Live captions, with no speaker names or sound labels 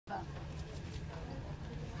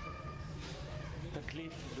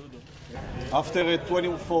After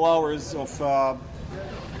 24 hours of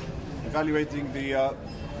evaluating the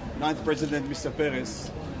ninth president, Mr.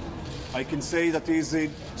 Peres, I can say that he is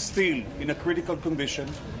still in a critical condition,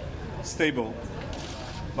 stable,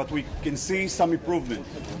 but we can see some improvement.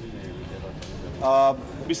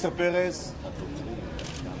 Mr. Peres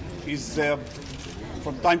is,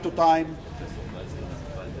 from time to time,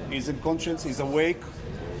 he's unconscious, he's awake.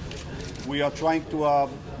 We are trying to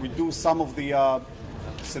reduce some of the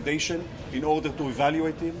sedation in order to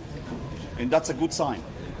evaluate him, and that's a good sign.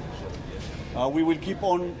 We will keep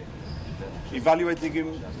on evaluating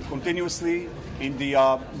him continuously in the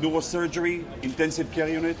neurosurgery intensive care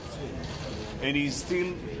unit, and he's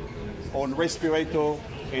still on respirator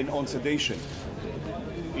and on sedation.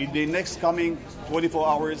 In the next coming 24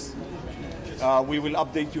 hours, we will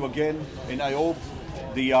update you again, and I hope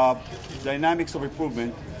the dynamics of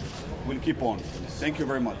improvement will keep on. Thank you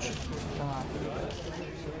very much.